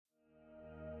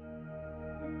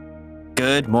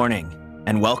Good morning,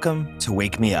 and welcome to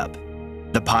Wake Me Up,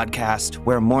 the podcast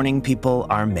where morning people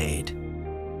are made.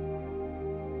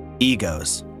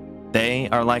 Egos. They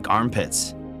are like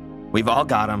armpits. We've all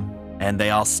got them, and they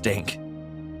all stink.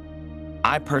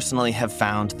 I personally have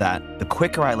found that the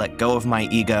quicker I let go of my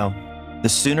ego, the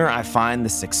sooner I find the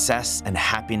success and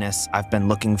happiness I've been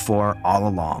looking for all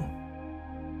along.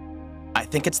 I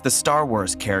think it's the Star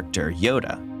Wars character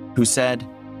Yoda who said,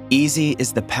 "Easy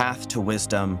is the path to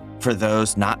wisdom for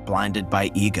those not blinded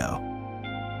by ego."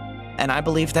 And I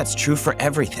believe that's true for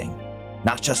everything,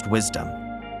 not just wisdom.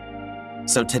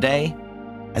 So today,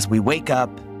 as we wake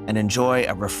up and enjoy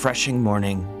a refreshing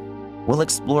morning, we'll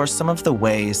explore some of the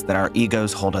ways that our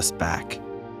egos hold us back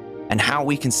and how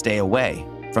we can stay away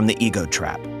from the ego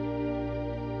trap.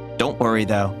 Don't worry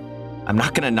though, I'm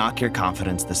not going to knock your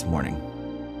confidence this morning.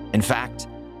 In fact,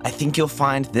 I think you'll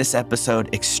find this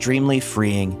episode extremely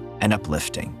freeing and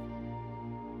uplifting.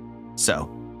 So,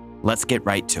 let's get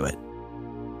right to it.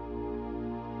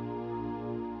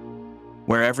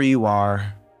 Wherever you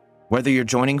are, whether you're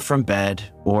joining from bed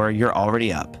or you're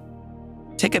already up,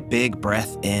 take a big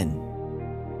breath in.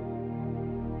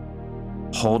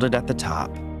 Hold it at the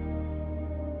top,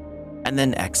 and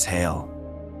then exhale.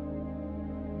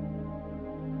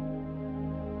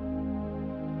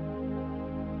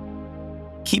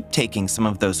 Keep taking some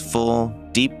of those full,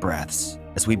 deep breaths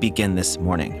as we begin this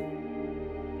morning.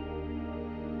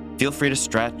 Feel free to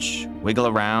stretch, wiggle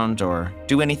around, or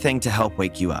do anything to help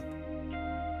wake you up.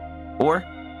 Or,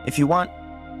 if you want,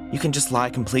 you can just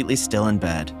lie completely still in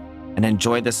bed and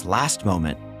enjoy this last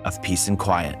moment of peace and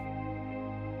quiet.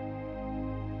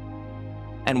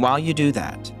 And while you do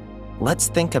that, let's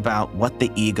think about what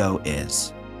the ego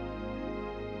is.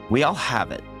 We all have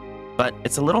it, but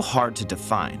it's a little hard to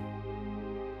define.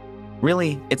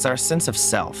 Really, it's our sense of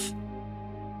self.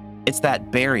 It's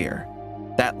that barrier,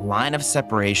 that line of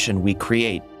separation we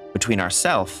create between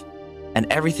ourselves and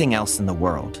everything else in the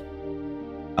world.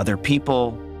 Other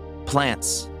people,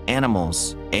 plants,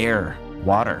 animals, air,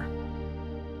 water.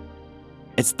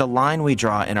 It's the line we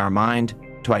draw in our mind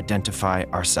to identify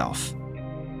ourselves.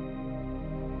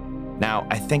 Now,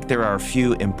 I think there are a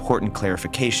few important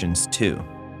clarifications too.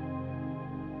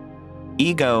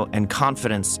 Ego and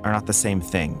confidence are not the same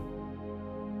thing.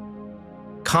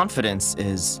 Confidence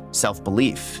is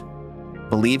self-belief,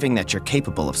 believing that you're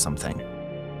capable of something.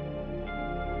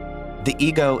 The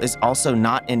ego is also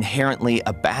not inherently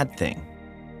a bad thing.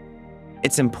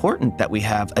 It's important that we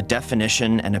have a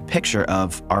definition and a picture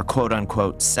of our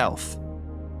quote-unquote self.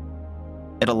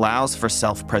 It allows for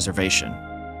self-preservation.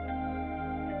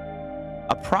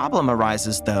 A problem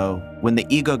arises, though, when the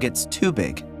ego gets too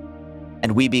big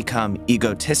and we become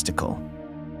egotistical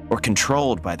or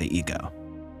controlled by the ego.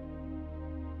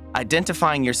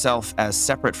 Identifying yourself as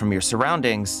separate from your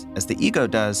surroundings, as the ego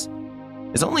does,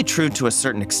 is only true to a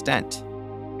certain extent.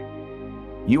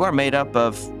 You are made up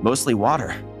of mostly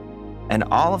water, and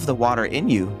all of the water in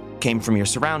you came from your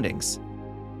surroundings.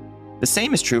 The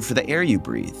same is true for the air you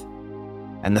breathe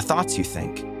and the thoughts you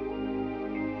think.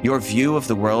 Your view of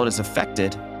the world is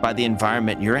affected by the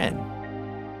environment you're in.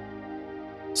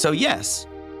 So yes,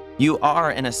 you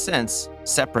are in a sense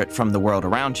separate from the world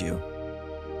around you.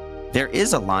 There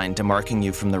is a line demarking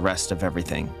you from the rest of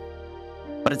everything,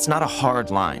 but it's not a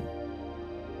hard line.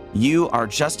 You are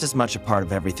just as much a part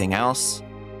of everything else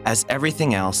as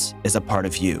everything else is a part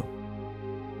of you.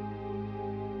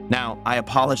 Now, I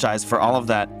apologize for all of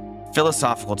that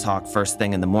philosophical talk first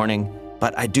thing in the morning,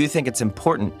 but I do think it's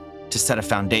important to set a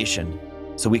foundation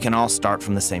so we can all start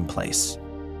from the same place.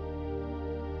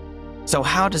 So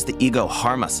how does the ego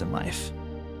harm us in life?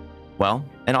 Well,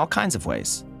 in all kinds of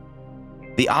ways.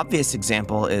 The obvious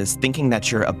example is thinking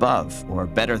that you're above or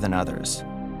better than others,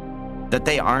 that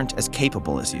they aren't as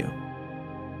capable as you.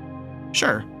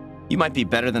 Sure, you might be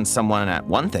better than someone at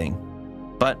one thing,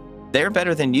 but they're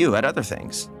better than you at other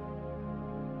things.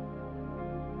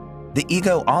 The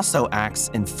ego also acts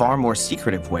in far more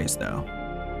secretive ways, though.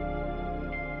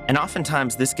 And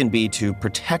oftentimes this can be to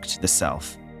protect the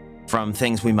self from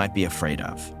things we might be afraid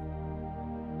of.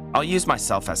 I'll use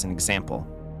myself as an example.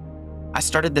 I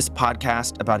started this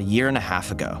podcast about 1.5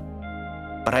 years ago,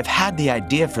 but I've had the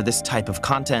idea for this type of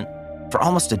content for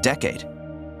almost a decade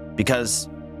because,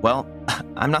 well,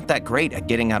 I'm not that great at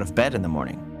getting out of bed in the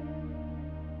morning.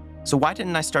 So why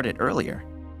didn't I start it earlier?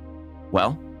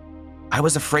 Well, I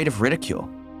was afraid of ridicule.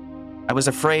 I was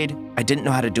afraid I didn't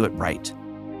know how to do it right.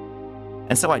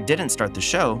 And so I didn't start the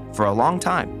show for a long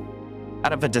time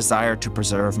out of a desire to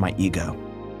preserve my ego.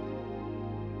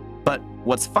 But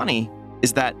what's funny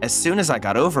is that as soon as I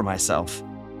got over myself,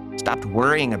 stopped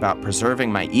worrying about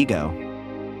preserving my ego,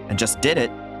 and just did it,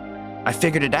 I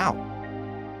figured it out.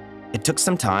 It took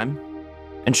some time,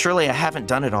 and surely I haven't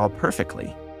done it all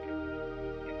perfectly.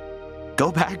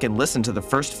 Go back and listen to the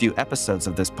first few episodes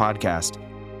of this podcast,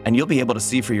 and you'll be able to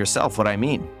see for yourself what I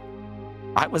mean.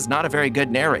 I was not a very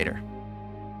good narrator.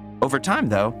 Over time,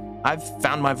 though, I've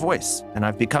found my voice, and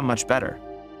I've become much better.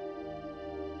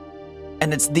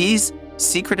 And it's these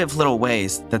secretive little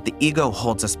ways that the ego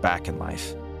holds us back in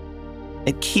life.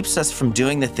 It keeps us from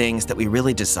doing the things that we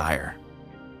really desire,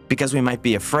 because we might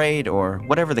be afraid or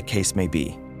whatever the case may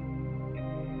be.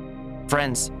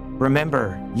 Friends,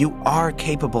 remember, you are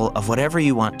capable of whatever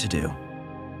you want to do.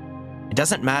 It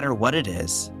doesn't matter what it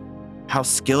is, how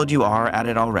skilled you are at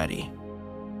it already.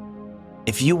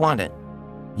 If you want it,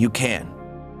 you can.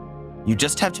 You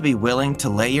just have to be willing to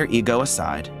lay your ego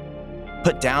aside,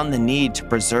 put down the need to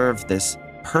preserve this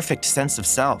perfect sense of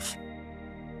self,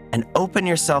 and open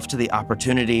yourself to the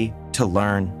opportunity to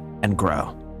learn and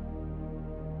grow.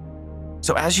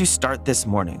 So as you start this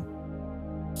morning,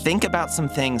 think about some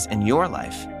things in your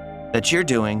life that you're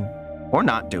doing or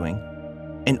not doing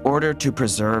in order to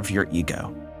preserve your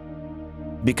ego.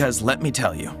 Because let me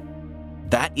tell you,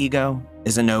 that ego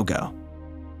is a no-go.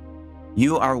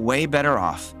 You are way better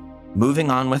off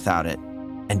moving on without it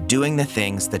and doing the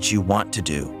things that you want to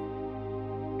do.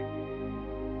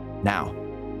 Now,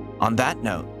 on that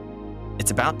note,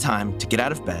 it's about time to get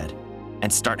out of bed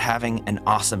and start having an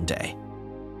awesome day.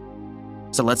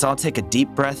 So let's all take a deep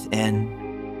breath in,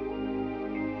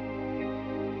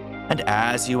 and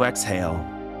as you exhale,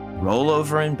 roll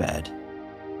over in bed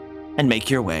and make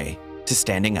your way to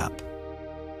standing up.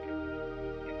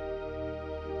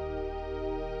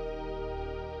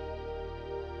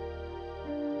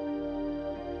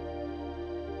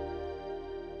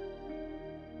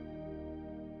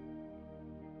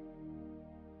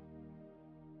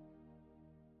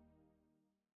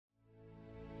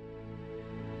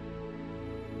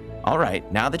 All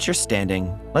right, now that you're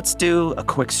standing, let's do a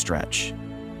quick stretch.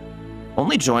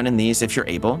 Only join in these if you're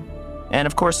able, and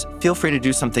of course, feel free to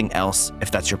do something else if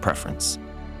that's your preference.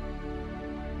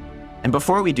 And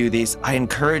before we do these, I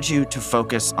encourage you to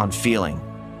focus on feeling,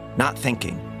 not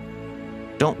thinking.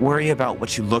 Don't worry about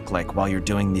what you look like while you're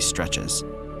doing these stretches,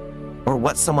 or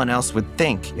what someone else would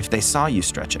think if they saw you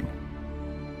stretching.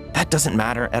 That doesn't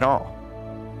matter at all.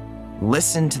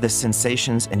 Listen to the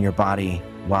sensations in your body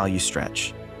while you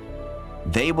stretch.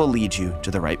 They will lead you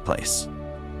to the right place.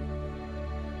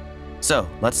 So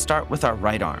let's start with our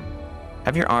right arm.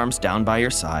 Have your arms down by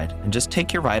your side and just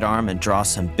take your right arm and draw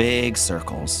some big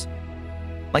circles,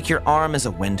 like your arm is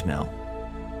a windmill.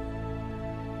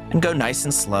 And go nice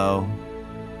and slow,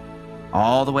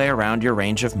 all the way around your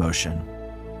range of motion,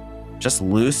 just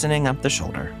loosening up the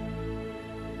shoulder.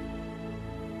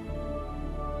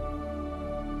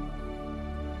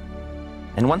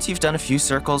 And once you've done a few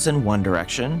circles in one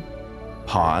direction,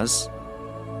 pause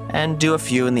and do a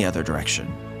few in the other direction.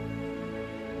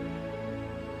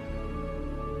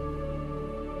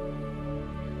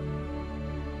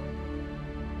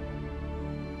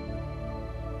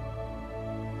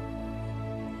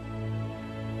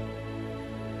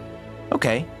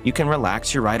 Okay, you can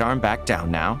relax your right arm back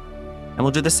down now, and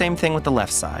we'll do the same thing with the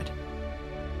left side.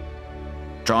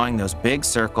 Drawing those big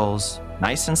circles,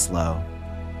 nice and slow,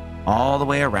 all the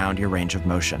way around your range of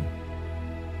motion.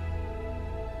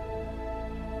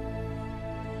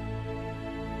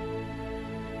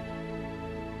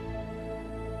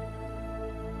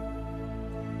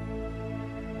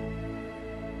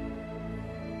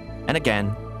 And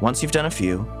again, once you've done a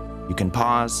few, you can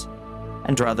pause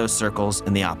and draw those circles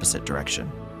in the opposite direction.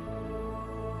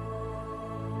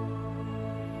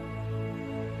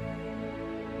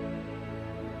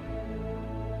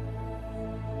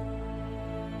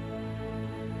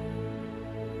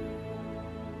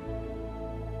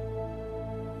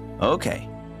 Okay,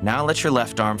 now let your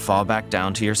left arm fall back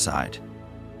down to your side.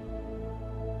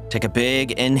 Take a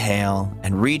big inhale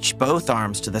and reach both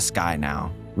arms to the sky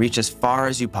now. Reach as far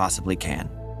as you possibly can.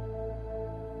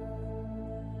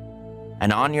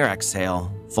 And on your exhale,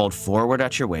 fold forward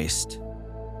at your waist.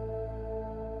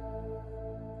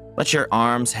 Let your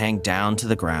arms hang down to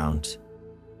the ground.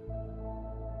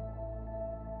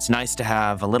 It's nice to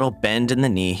have a little bend in the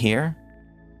knee here,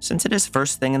 since it is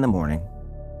first thing in the morning.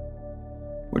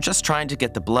 We're just trying to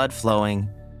get the blood flowing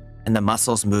and the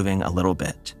muscles moving a little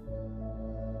bit.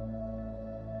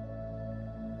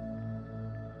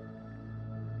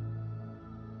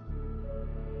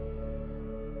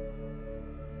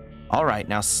 All right,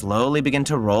 now slowly begin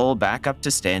to roll back up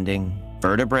to standing,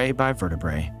 vertebrae by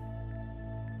vertebrae.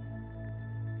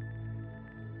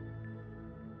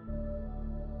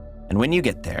 And when you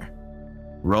get there,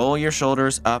 roll your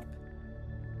shoulders up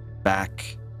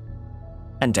back,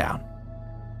 and down.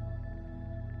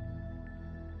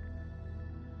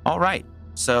 All right,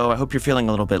 so I hope you're feeling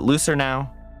a little bit looser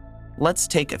now. Let's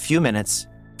take a few minutes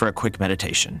for a quick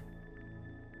meditation.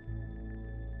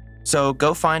 So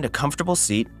go find a comfortable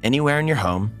seat anywhere in your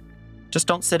home. Just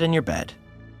don't sit in your bed.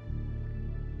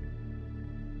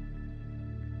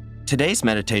 Today's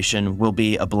meditation will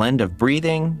be a blend of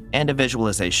breathing and a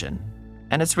visualization,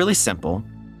 and it's really simple.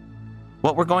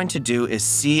 What we're going to do is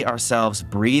see ourselves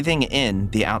breathing in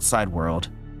the outside world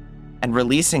and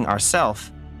releasing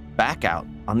ourselves back out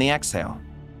on the exhale.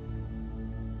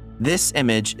 This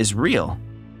image is real.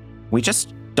 We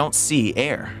just don't see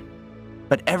air.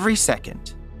 But every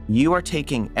second, you are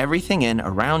taking everything in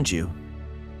around you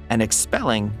and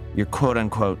expelling your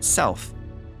quote-unquote self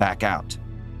back out.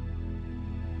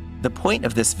 The point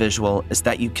of this visual is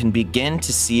that you can begin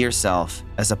to see yourself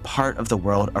as a part of the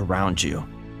world around you,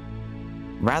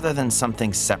 rather than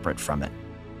something separate from it.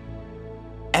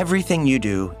 Everything you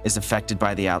do is affected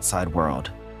by the outside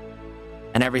world,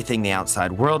 and everything the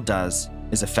outside world does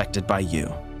is affected by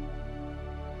you.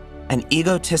 An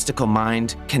egotistical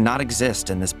mind cannot exist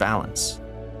in this balance.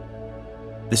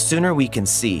 The sooner we can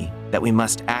see that we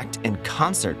must act in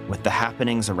concert with the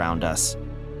happenings around us,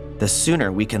 the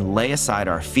sooner we can lay aside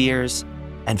our fears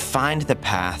and find the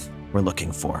path we're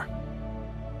looking for.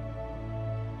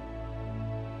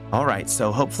 All right,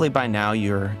 so hopefully by now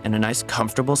you're in a nice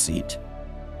comfortable seat,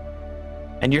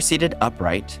 and you're seated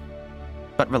upright,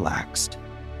 but relaxed.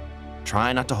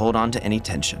 Try not to hold on to any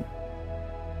tension.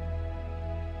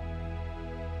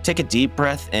 Take a deep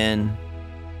breath in,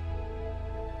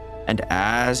 and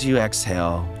as you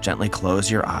exhale, gently close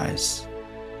your eyes.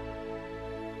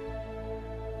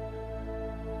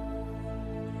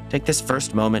 Take this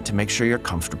first moment to make sure you're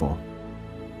comfortable.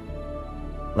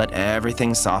 Let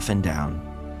everything soften down.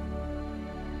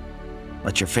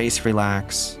 Let your face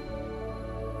relax,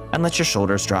 and let your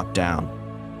shoulders drop down.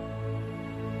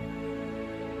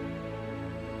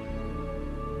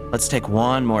 Let's take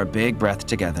one more big breath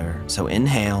together. So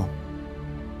inhale,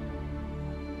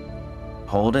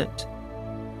 hold it,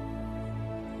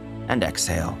 and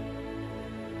exhale.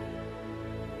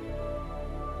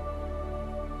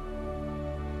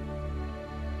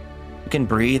 You can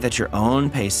breathe at your own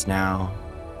pace now,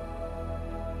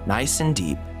 nice and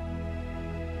deep.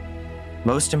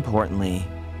 Most importantly,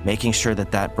 making sure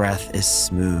that that breath is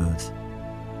smooth.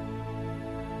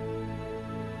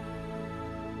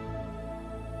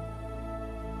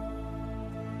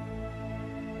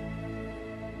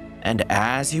 And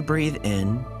as you breathe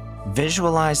in,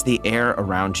 visualize the air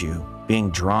around you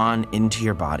being drawn into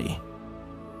your body.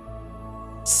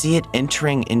 See it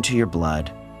entering into your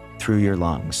blood through your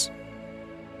lungs.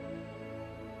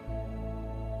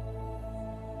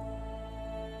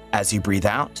 As you breathe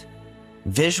out,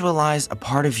 visualize a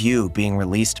part of you being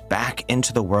released back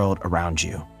into the world around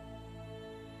you.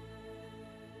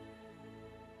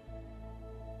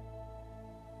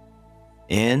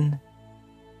 In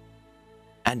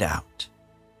and out.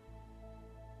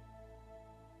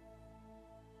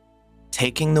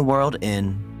 Taking the world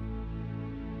in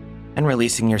and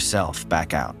releasing yourself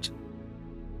back out.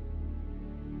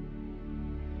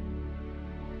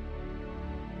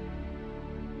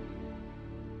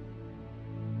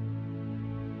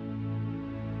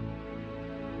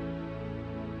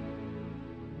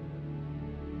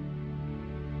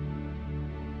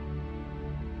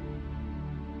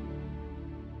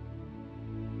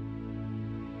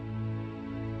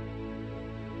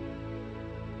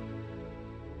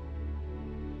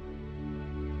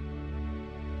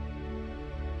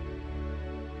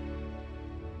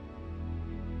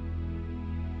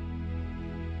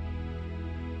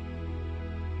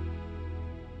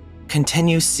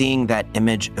 Continue seeing that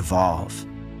image evolve.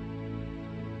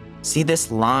 See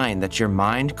this line that your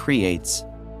mind creates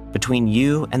between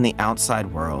you and the outside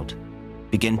world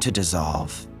begin to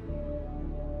dissolve.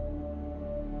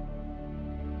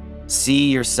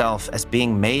 See yourself as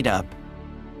being made up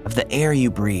of the air you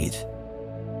breathe.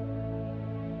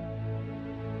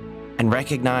 And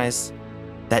recognize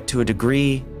that to a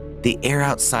degree, the air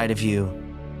outside of you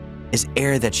is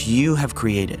air that you have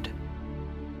created.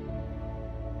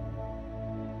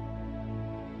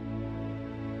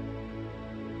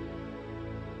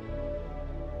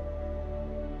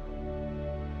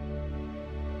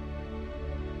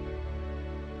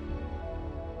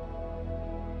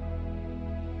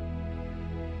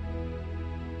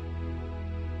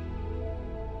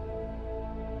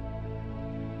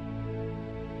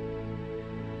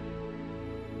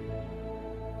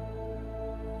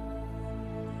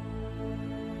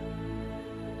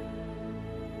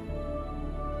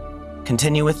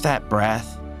 Continue with that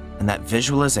breath in that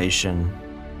visualization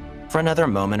for another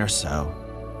moment or so,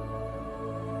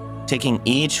 taking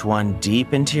each one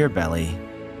deep into your belly,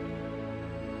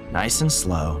 nice and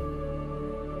slow,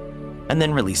 and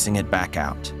then releasing it back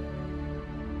out.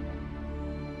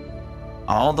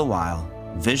 All the while,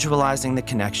 visualizing the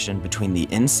connection between the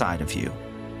inside of you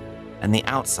and the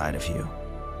outside of you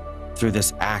through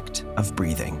this act of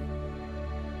breathing.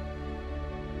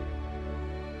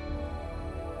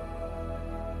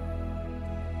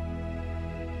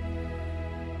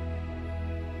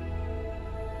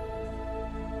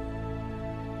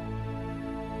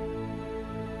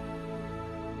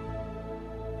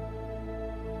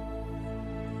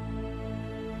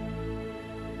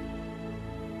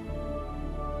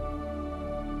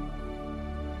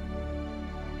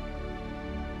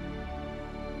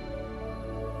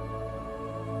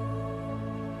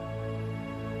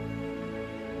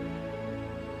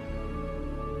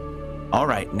 All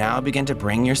right, now begin to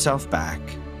bring yourself back.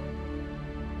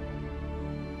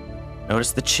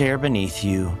 Notice the chair beneath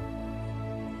you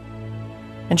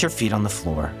and your feet on the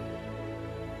floor.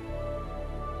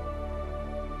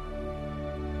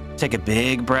 Take a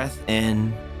big breath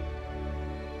in,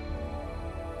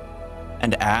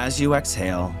 and as you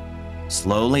exhale,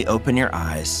 slowly open your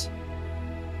eyes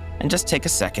and just take a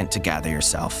second to gather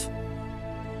yourself.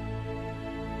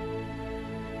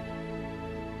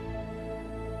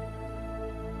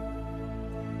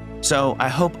 So I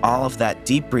hope all of that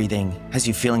deep breathing has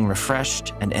you feeling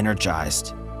refreshed and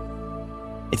energized.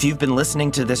 If you've been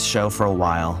listening to this show for a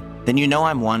while, then you know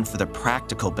I'm one for the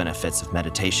practical benefits of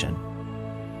meditation.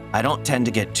 I don't tend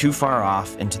to get too far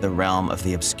off into the realm of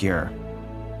the obscure.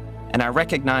 And I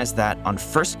recognize that on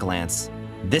first glance,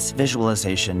 this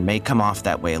visualization may come off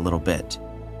that way a little bit.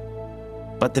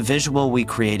 But the visual we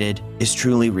created is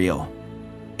truly real.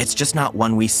 It's just not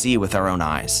one we see with our own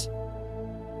eyes.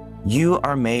 You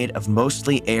are made of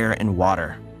mostly air and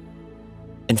water.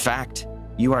 In fact,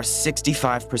 you are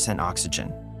 65% oxygen.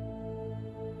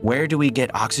 Where do we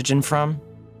get oxygen from?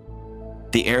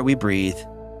 The air we breathe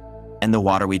and the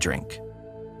water we drink.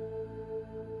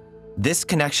 This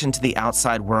connection to the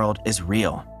outside world is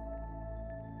real.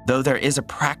 Though there is a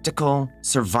practical,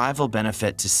 survival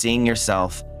benefit to seeing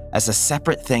yourself as a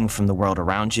separate thing from the world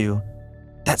around you,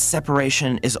 that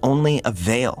separation is only a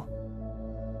veil.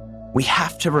 We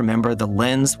have to remember the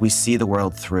lens we see the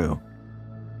world through,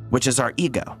 which is our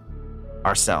ego,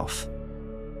 ourself.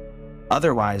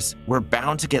 Otherwise, we're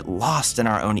bound to get lost in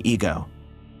our own ego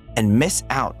and miss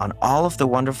out on all of the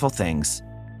wonderful things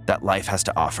that life has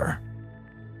to offer.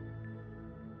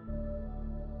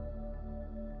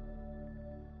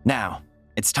 Now,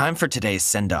 it's time for today's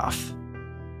send-off.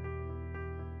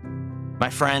 My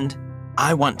friend,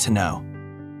 I want to know,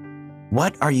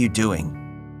 what are you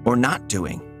doing or not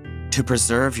doing to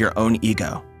preserve your own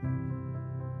ego,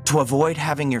 to avoid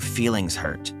having your feelings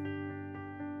hurt?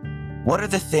 What are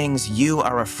the things you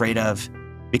are afraid of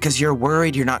because you're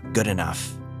worried you're not good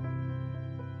enough?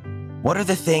 What are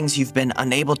the things you've been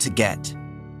unable to get,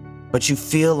 but you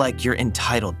feel like you're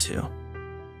entitled to?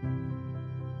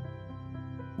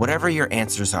 Whatever your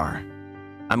answers are,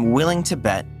 I'm willing to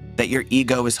bet that your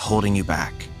ego is holding you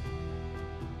back.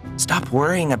 Stop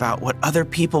worrying about what other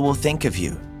people will think of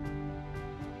you.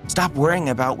 Stop worrying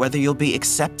about whether you'll be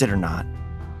accepted or not,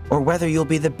 or whether you'll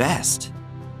be the best.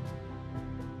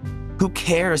 Who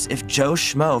cares if Joe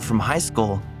Schmo from high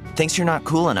school thinks you're not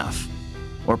cool enough,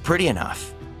 or pretty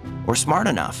enough, or smart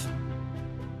enough?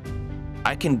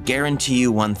 I can guarantee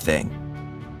you one thing.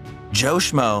 Joe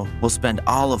Schmo will spend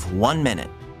all of 1 minute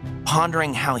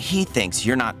pondering how he thinks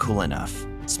you're not cool enough,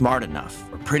 smart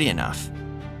enough, or pretty enough.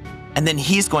 And then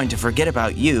he's going to forget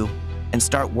about you and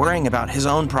start worrying about his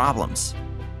own problems.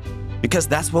 Because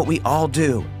that's what we all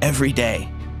do every day.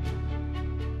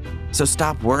 So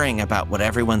stop worrying about what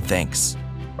everyone thinks,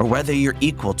 or whether you're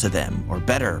equal to them, or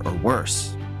better or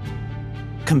worse.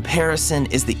 Comparison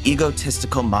is the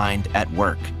egotistical mind at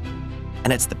work,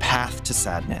 and it's the path to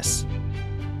sadness.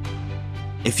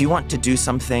 If you want to do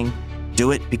something, do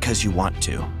it because you want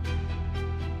to.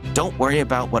 Don't worry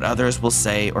about what others will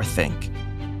say or think.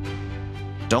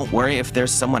 Don't worry if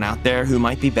there's someone out there who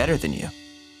might be better than you.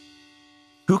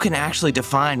 Who can actually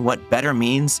define what better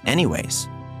means anyways?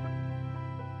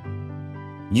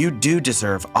 You do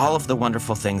deserve all of the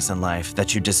wonderful things in life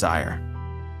that you desire.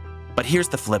 But here's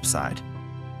the flip side.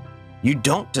 You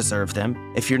don't deserve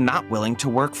them if you're not willing to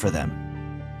work for them,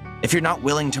 if you're not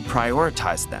willing to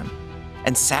prioritize them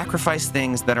and sacrifice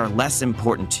things that are less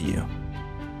important to you.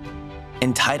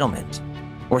 Entitlement,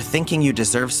 or thinking you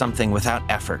deserve something without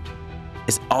effort,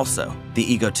 is also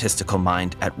the egotistical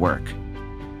mind at work.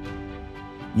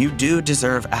 You do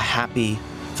deserve a happy,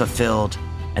 fulfilled,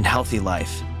 and healthy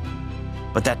life.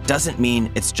 But that doesn't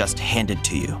mean it's just handed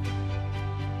to you.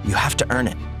 You have to earn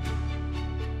it.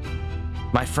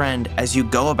 My friend, as you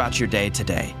go about your day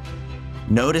today,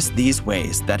 notice these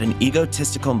ways that an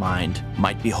egotistical mind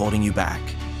might be holding you back.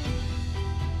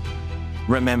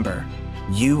 Remember,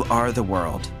 you are the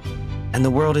world, and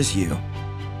the world is you.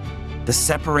 The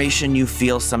separation you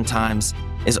feel sometimes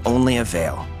is only a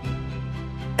veil.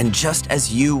 And just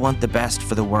as you want the best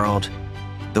for the world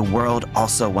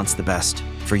also wants the best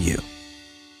for you.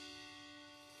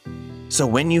 So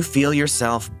when you feel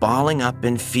yourself balling up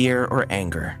in fear or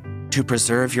anger to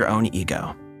preserve your own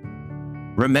ego,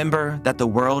 remember that the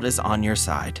world is on your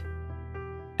side,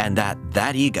 and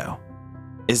that ego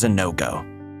is a no-go.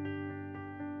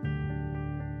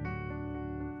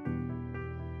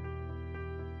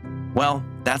 Well,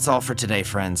 that's all for today,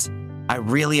 friends. I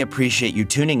really appreciate you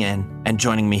tuning in and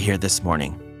joining me here this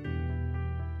morning.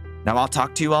 Now I'll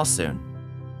talk to you all soon,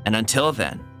 and until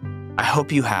then, I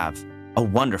hope you have a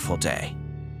wonderful day.